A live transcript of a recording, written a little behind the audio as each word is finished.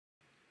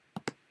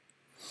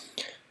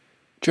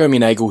Jeremy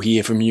Nagel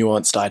here from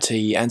Nuanced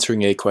IT,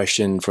 answering a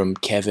question from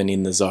Kevin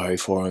in the Zoho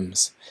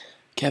forums.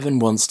 Kevin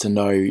wants to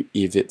know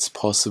if it's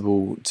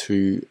possible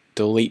to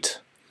delete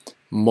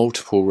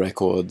multiple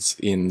records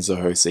in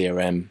Zoho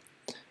CRM.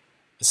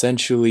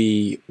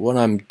 Essentially, what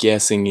I'm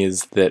guessing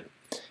is that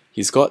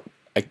he's got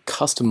a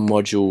custom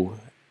module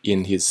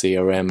in his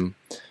CRM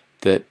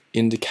that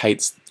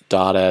indicates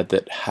data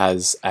that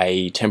has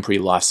a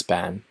temporary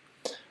lifespan.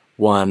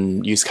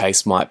 One use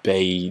case might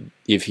be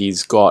if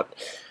he's got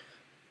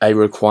a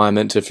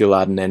requirement to fill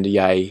out an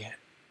NDA,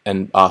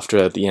 and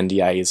after the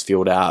NDA is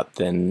filled out,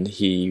 then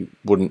he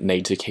wouldn't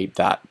need to keep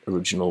that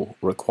original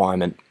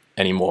requirement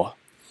anymore.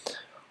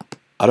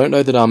 I don't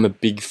know that I'm a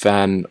big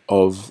fan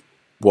of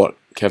what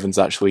Kevin's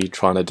actually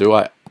trying to do.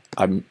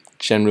 I'm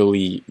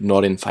generally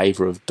not in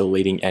favor of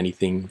deleting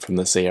anything from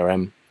the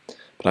CRM,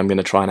 but I'm going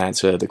to try and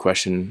answer the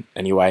question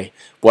anyway.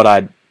 What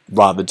I'd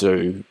rather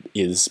do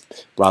is,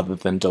 rather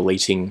than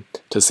deleting,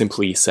 to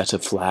simply set a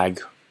flag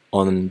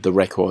on the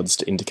records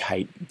to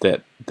indicate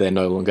that they're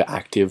no longer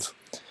active.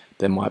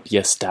 There might be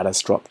a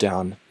status drop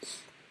down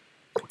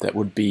that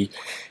would be,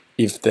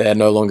 if they're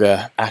no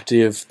longer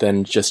active,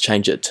 then just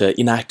change it to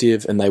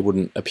inactive and they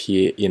wouldn't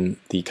appear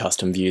in the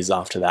custom views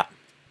after that.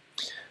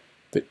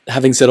 But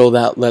having said all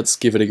that, let's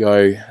give it a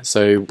go.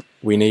 So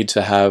we need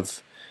to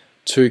have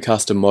two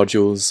custom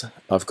modules.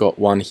 I've got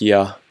one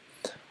here.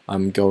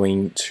 I'm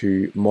going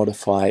to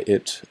modify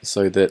it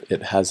so that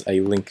it has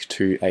a link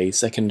to a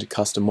second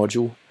custom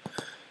module.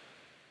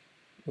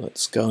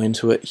 Let's go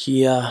into it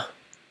here.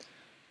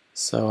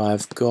 So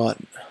I've got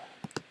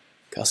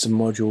custom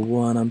module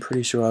 1, I'm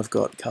pretty sure I've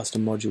got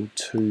custom module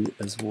 2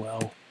 as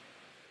well.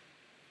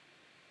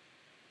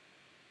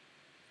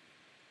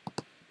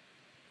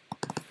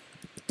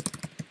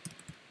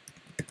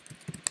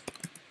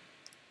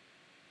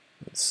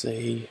 Let's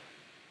see.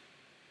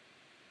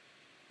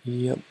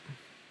 Yep.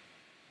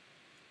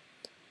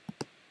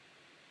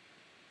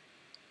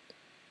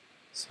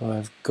 So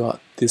I've got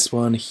this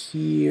one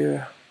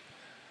here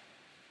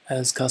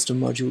as custom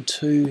module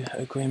 2,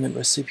 agreement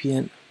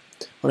recipient.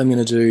 What I'm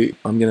going to do,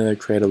 I'm going to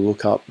create a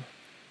lookup.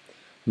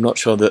 I'm not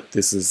sure that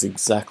this is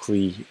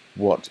exactly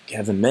what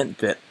Kevin meant,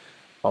 but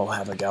I'll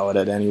have a go at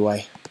it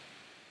anyway.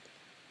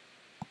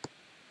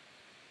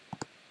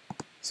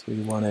 So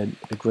we wanted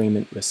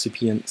agreement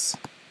recipients.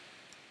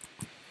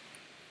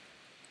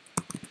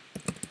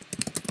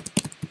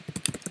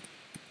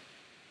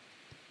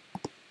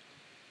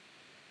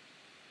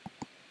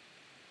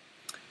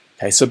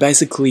 Okay, so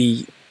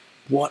basically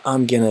what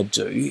I'm going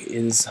to do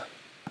is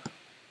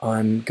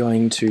I'll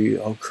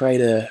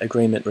create an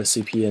agreement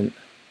recipient,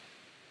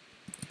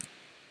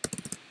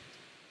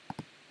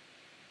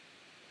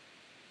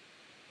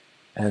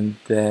 and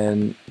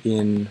then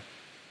in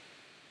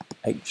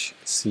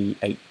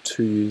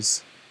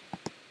HC82s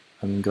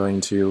I'm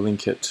going to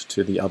link it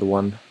to the other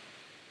one.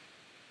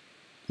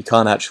 You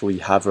can't actually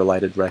have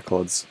related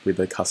records with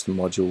a custom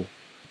module.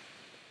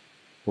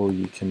 All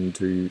you can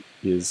do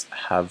is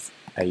have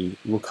a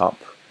lookup.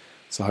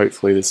 So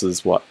hopefully this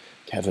is what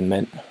Kevin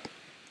meant.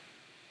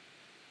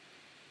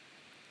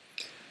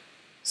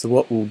 So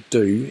what we'll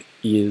do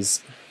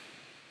is,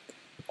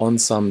 on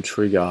some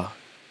trigger,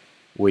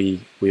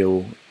 we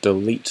will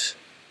delete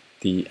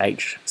the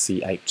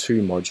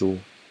HC82 module,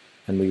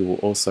 and we will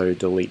also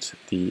delete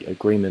the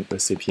agreement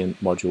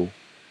recipient module.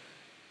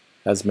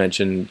 As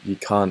mentioned, you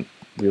can't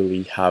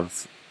really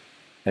have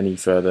any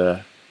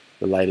further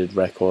related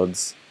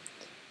records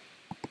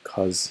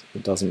because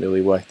it doesn't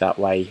really work that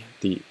way.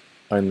 The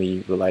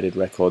only related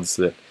records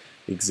that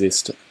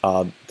exist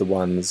are the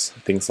ones,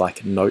 things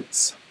like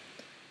notes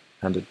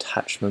and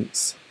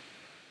attachments,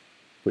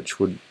 which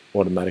would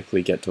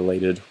automatically get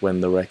deleted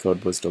when the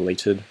record was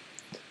deleted.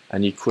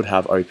 And you could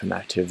have open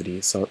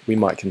activity, so we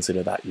might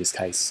consider that use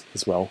case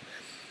as well.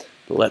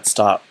 But let's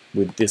start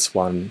with this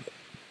one.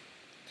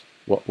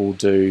 What we'll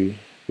do,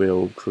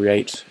 we'll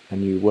create a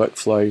new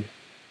workflow.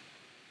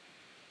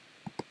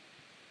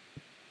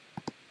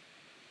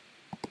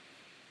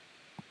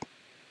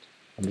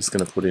 I'm just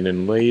going to put it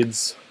in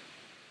leads.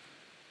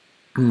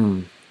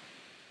 And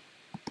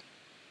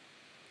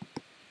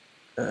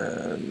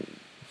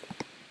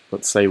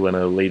let's say when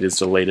a lead is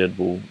deleted,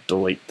 we'll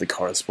delete the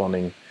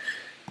corresponding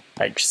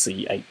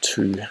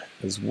HC82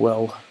 as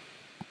well.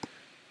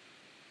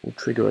 We'll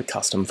trigger a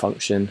custom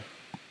function.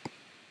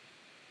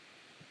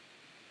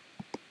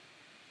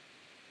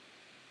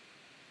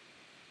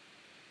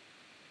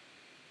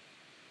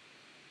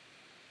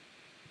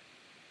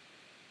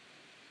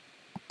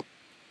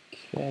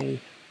 Okay.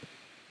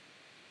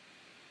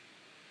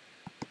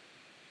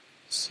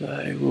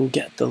 So we'll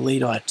get the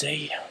lead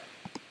ID.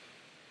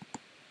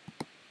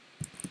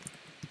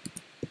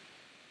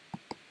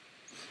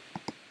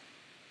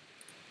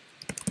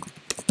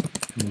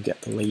 And we'll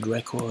get the lead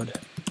record.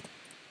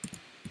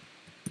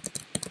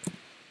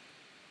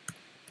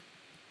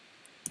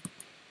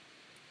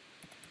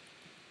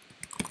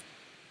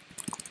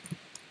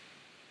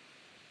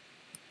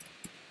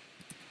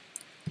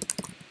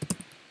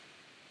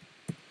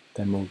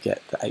 Then we'll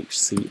get the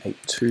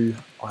HC82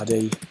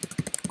 ID.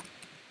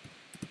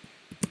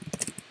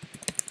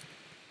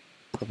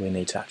 probably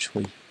need to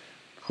actually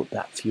put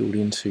that field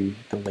into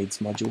the leads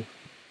module.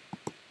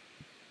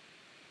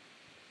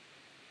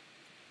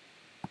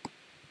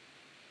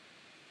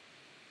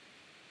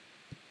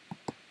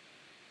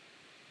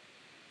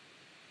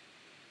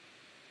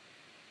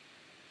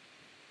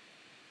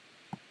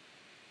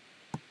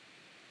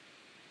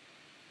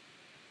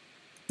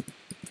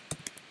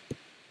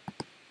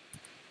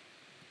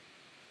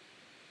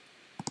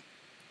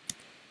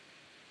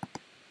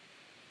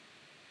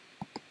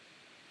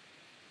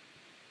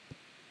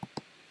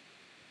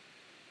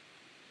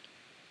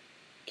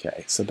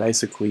 Okay, so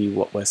basically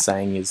what we're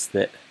saying is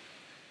that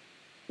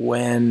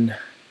when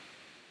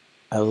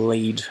a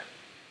lead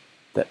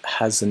that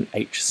has an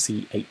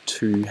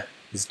HC82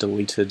 is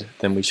deleted,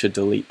 then we should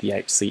delete the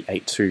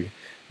HC82,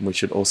 and we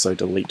should also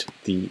delete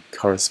the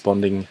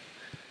corresponding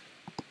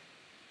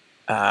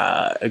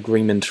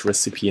agreement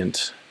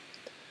recipient.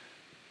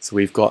 So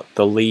we've got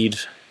the lead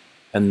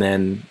and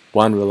then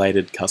one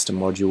related custom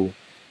module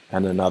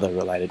and another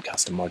related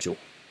custom module.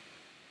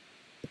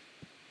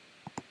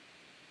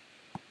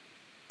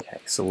 Okay,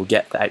 so we'll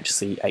get the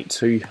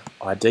HC82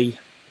 ID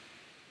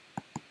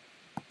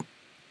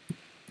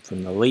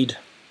from the lead.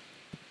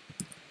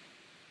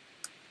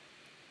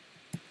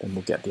 Then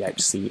we'll get the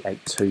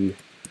HC82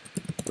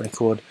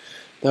 record,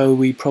 though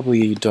we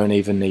probably don't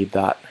even need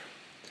that,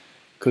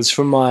 because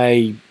from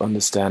my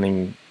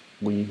understanding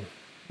we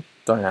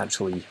don't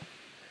actually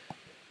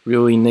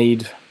really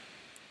need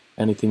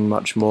anything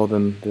much more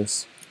than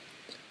this.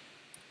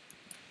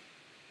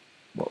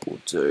 What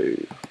we'll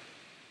do,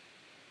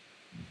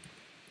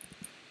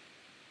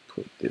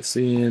 put this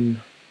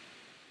in,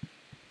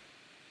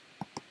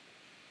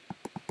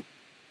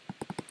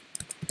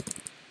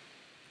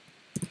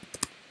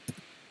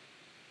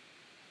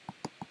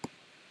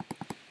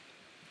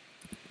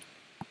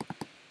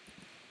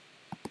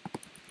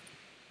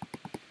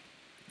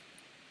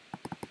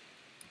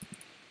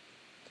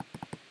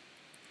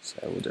 so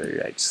we'll do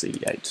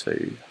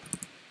HC82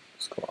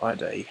 score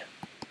ID.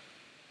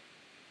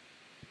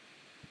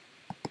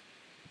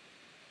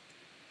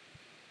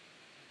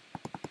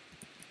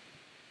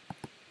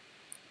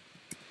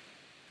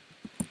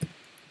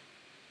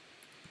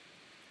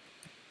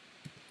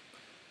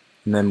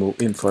 And then we'll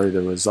info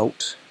the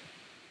result.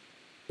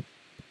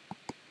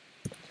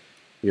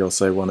 We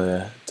also want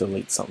to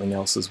delete something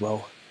else as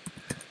well.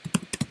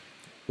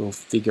 We'll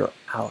figure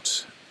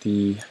out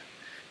the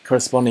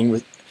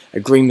corresponding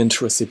agreement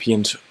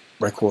recipient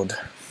record.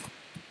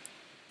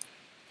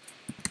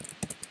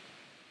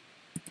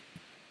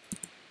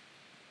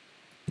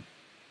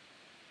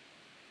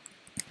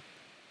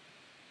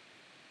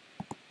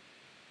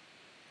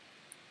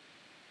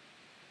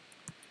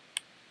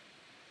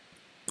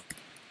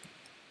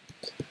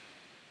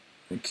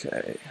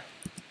 Okay,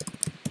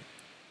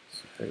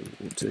 so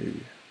we'll do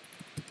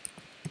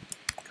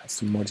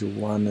custom module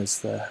 1 as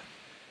the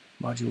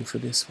module for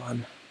this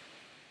one.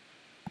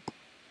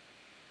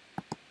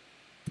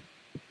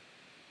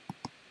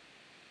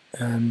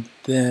 And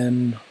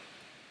then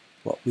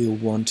what we'll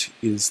want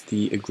is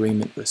the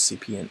agreement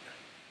recipient.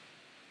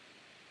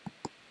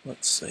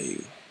 Let's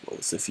see, what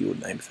was the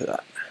field name for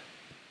that?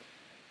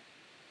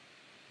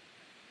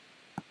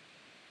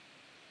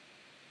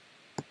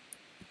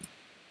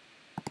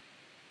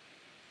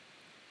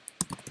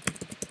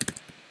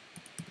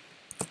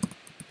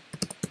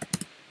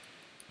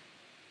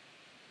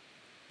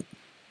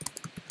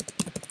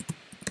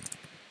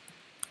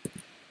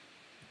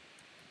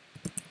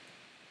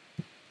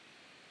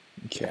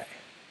 Okay.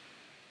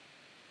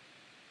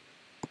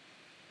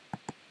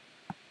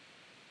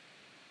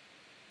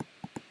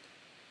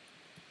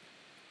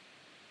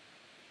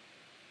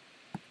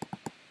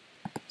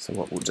 So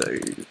what we'll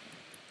do,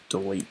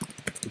 delete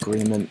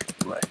agreement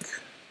rec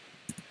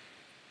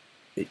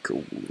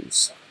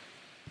equals,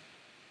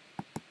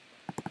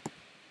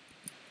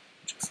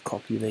 just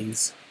copy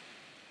these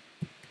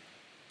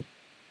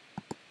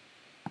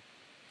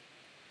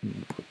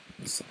and put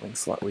something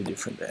slightly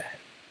different there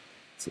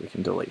so we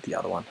can delete the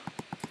other one.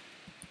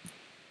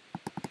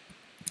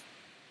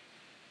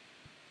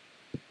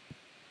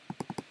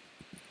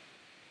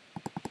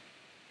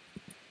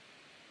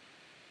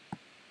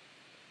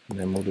 And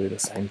then we'll do the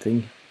same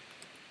thing.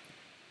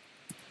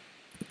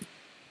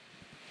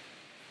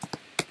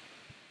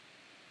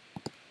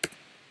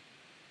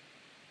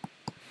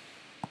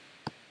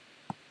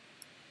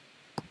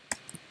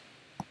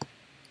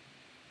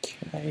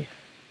 Okay.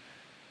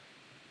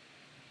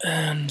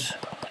 And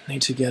I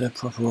need to get a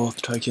proper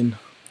auth token.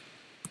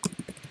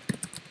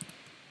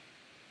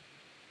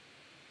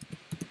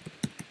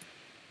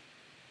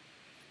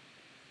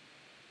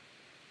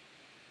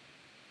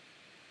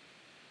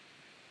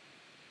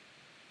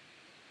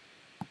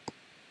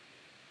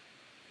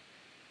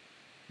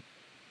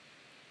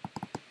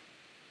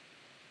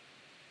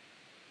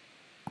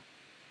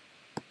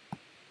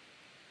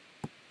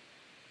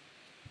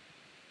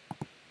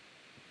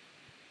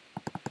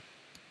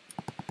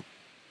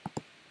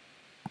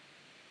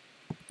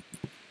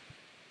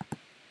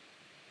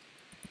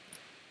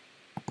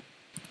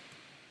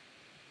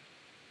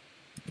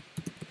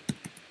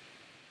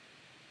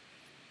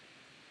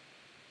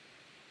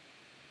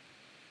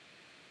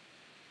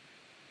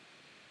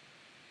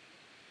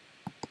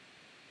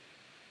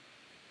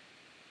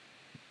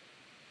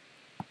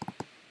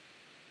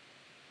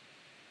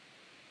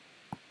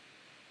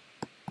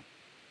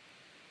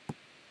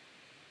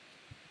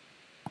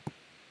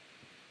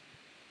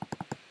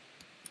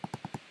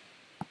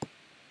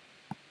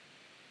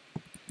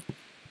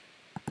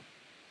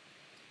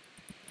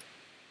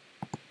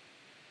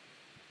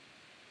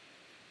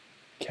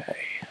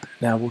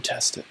 Now we'll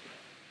test it.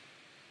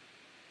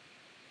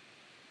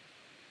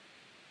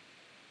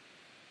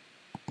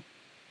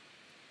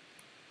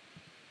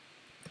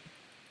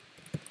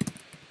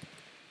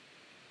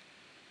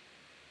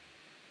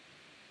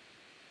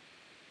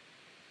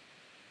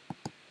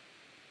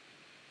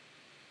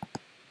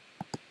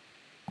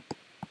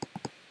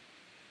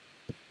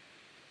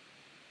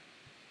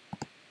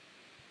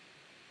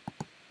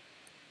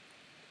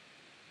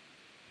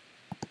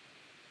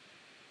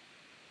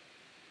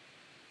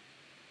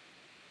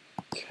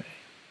 Okay.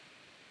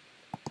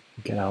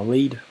 Get our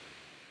lead.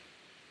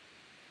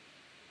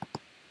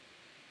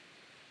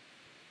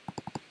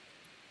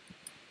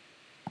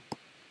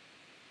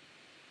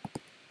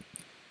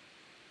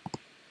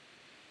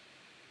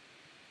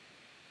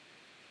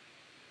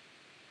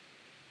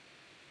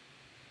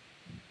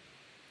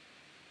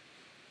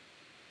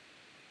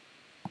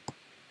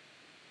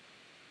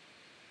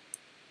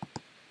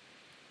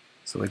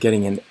 So we're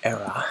getting an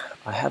error.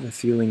 I have a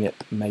feeling it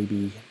may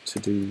be to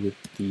do with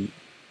the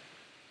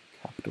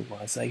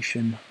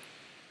capitalization.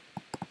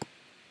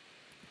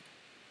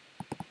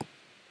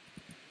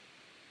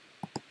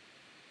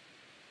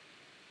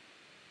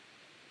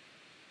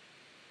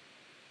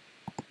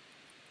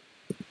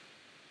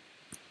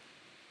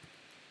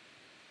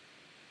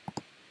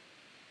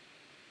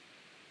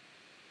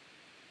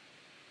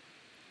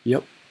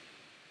 Yep,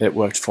 it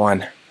worked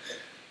fine.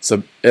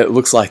 So it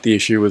looks like the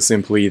issue was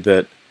simply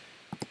that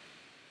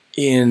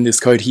in this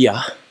code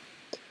here,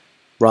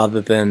 rather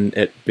than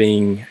it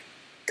being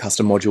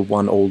custom module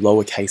 1 all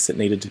lowercase, it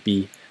needed to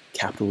be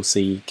capital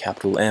C,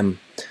 capital M.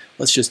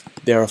 Let's just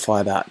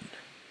verify that.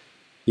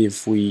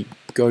 If we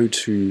go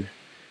to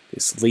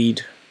this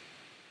lead,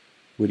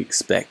 we'd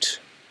expect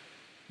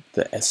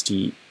the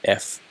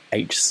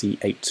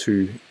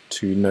SDFHC82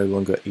 to no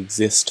longer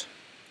exist,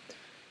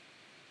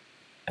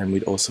 and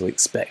we'd also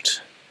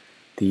expect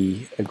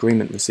the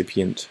agreement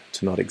recipient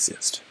to not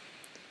exist.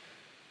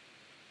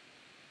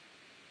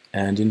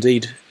 And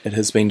indeed, it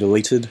has been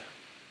deleted.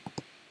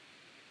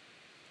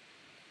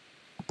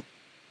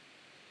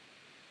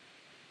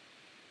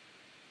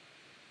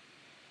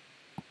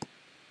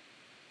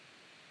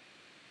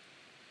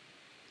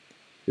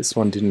 This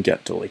one didn't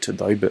get deleted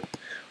though, but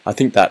I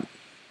think that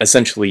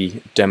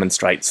essentially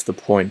demonstrates the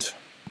point.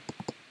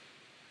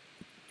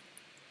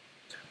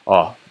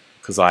 Oh,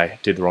 because I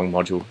did the wrong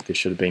module. This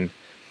should have been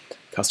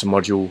custom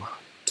module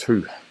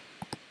 2.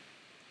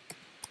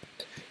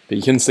 But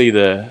you can see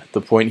the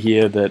point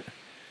here that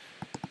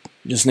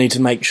you just need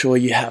to make sure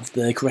you have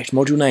the correct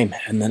module name,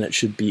 and then it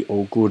should be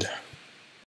all good.